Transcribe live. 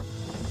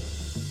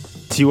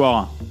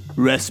Tiwa,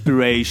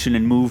 respiration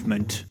and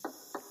movement.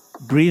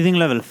 Breathing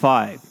level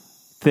 5,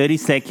 30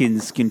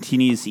 seconds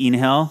continuous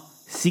inhale,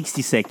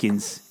 60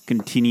 seconds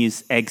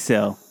continuous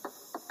exhale.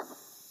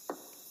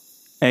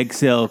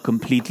 Exhale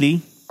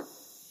completely.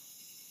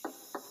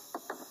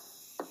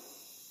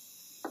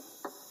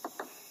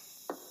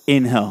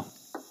 Inhale.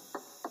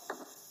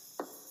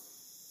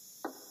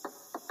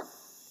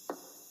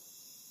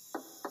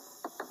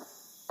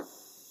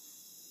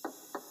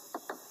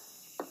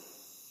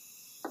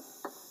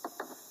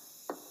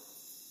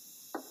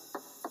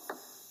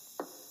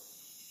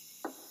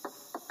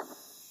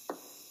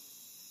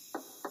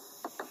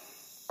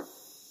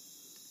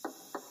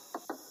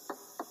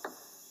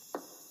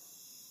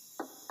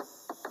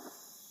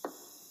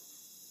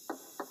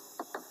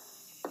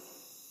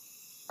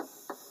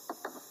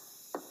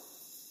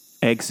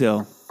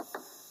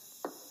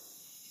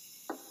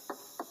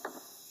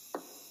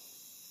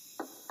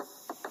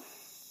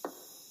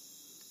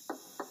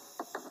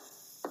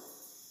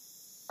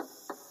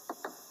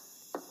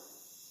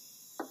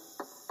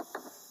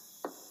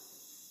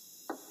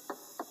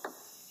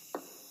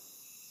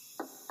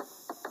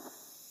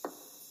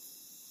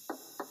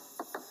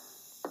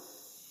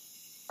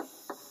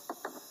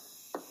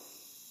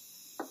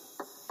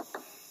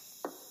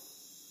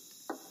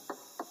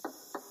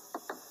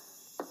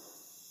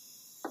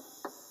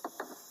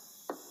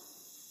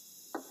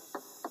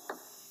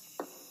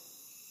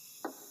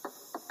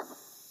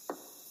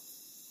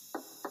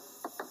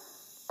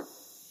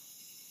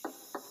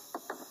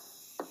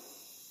 Exhale.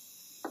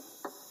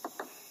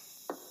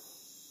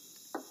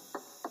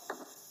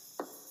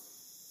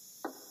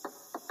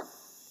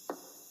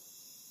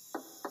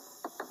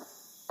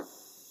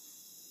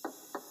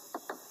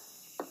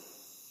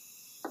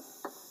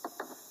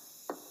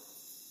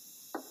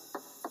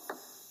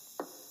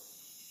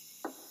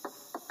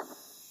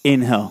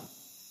 Inhale.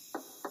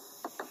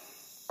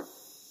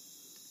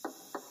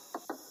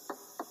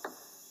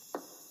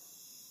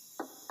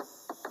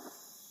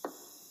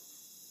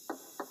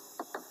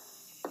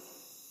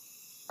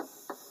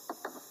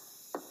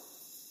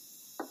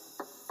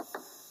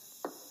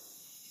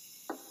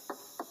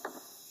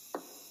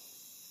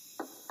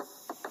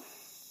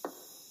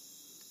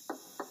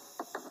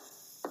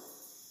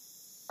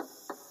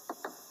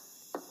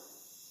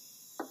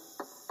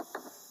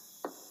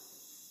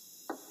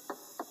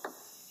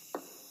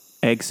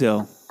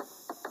 Exhale.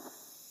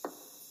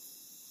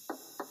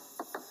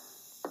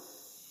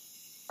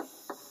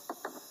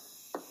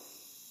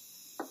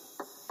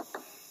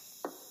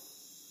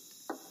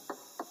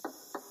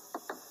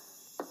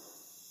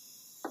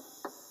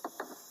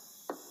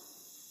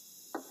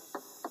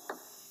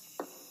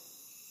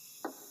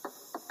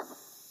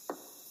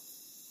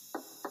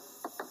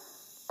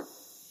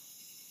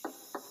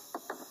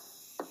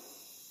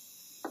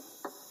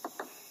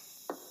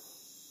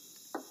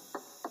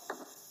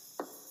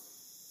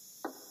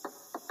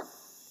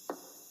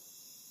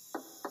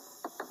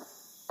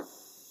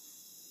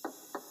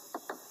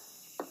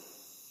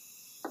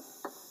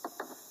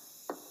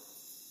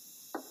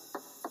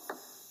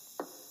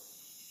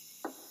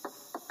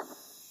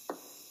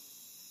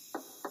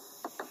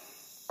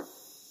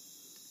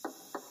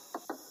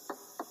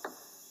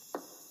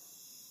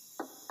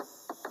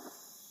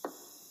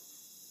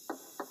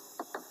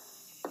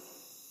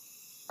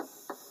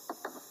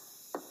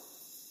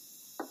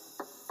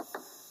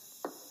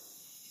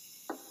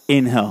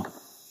 Inhale.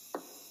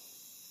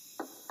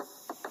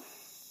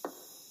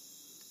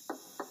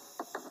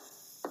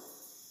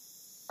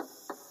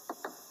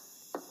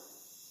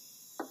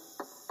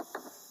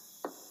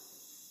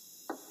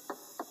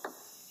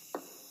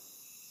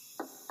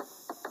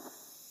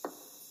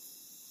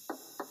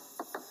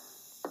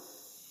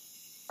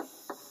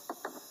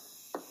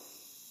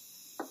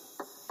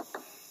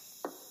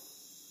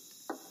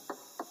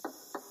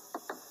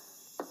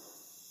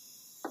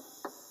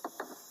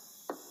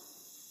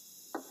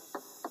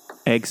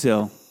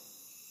 Exhale.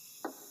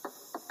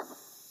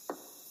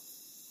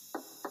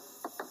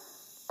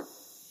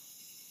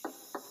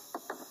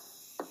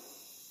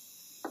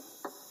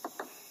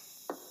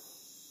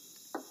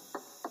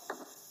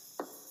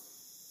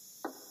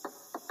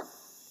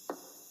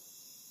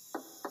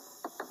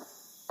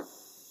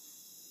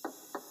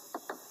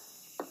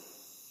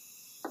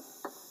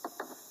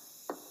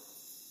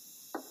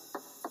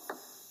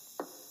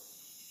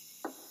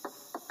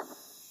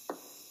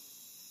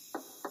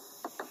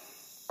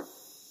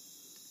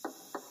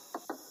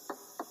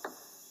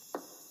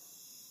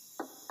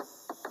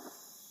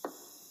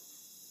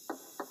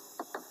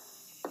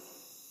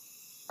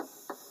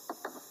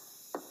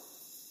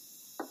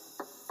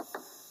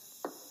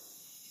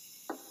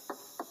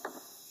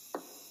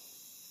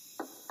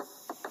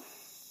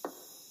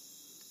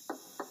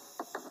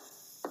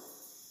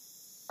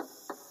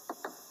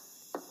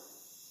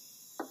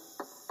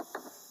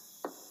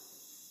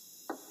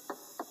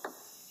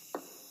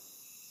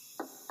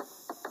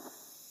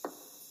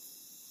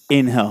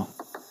 Inhale.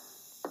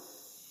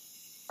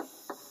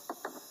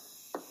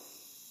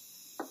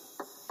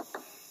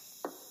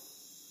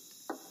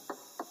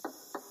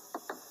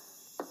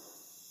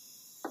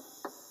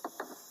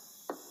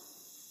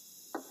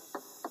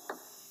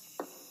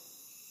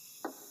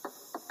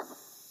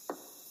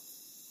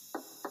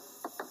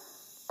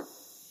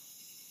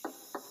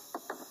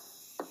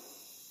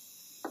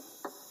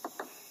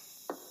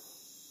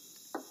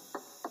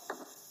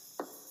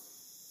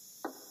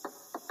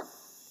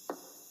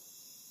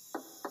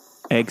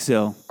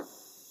 Exhale.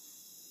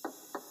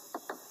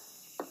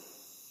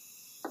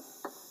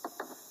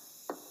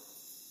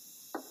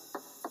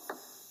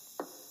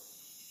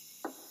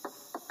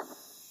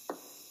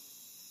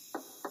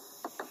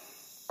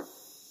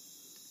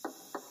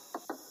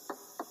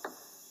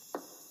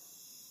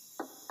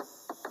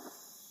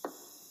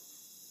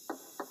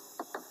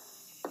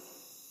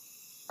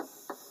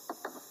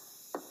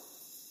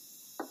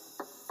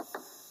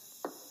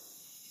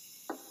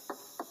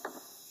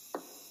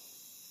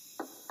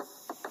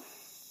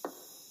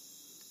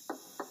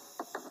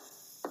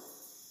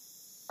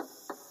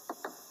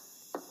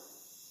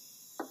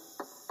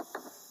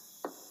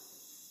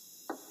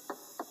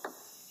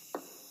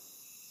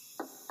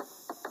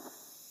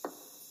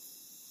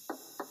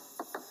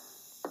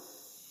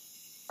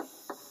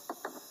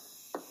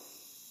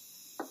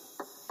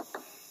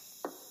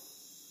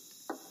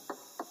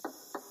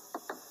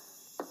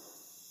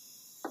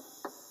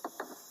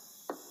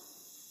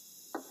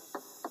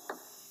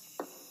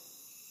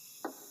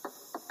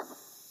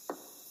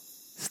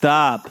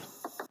 Stop.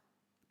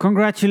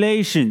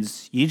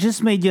 Congratulations. You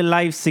just made your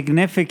life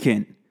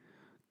significant.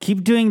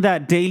 Keep doing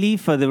that daily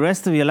for the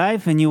rest of your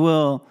life and you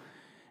will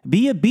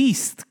be a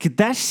beast.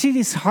 That shit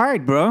is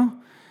hard, bro.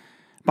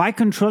 By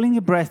controlling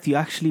your breath, you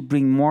actually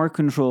bring more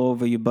control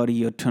over your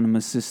body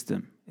autonomous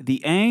system.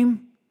 The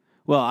aim?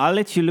 Well, I'll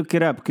let you look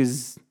it up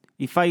because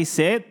if I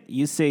say it,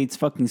 you say it's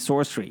fucking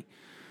sorcery.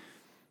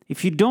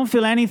 If you don't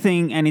feel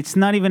anything and it's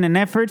not even an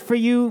effort for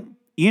you,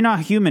 you're not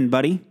human,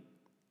 buddy.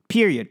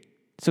 Period.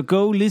 So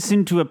go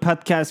listen to a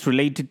podcast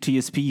related to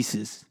your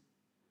species.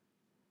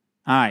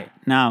 All right,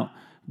 now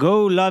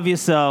go love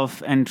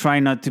yourself and try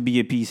not to be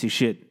a piece of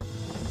shit.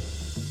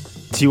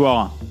 Tu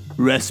as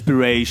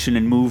respiration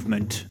and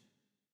movement.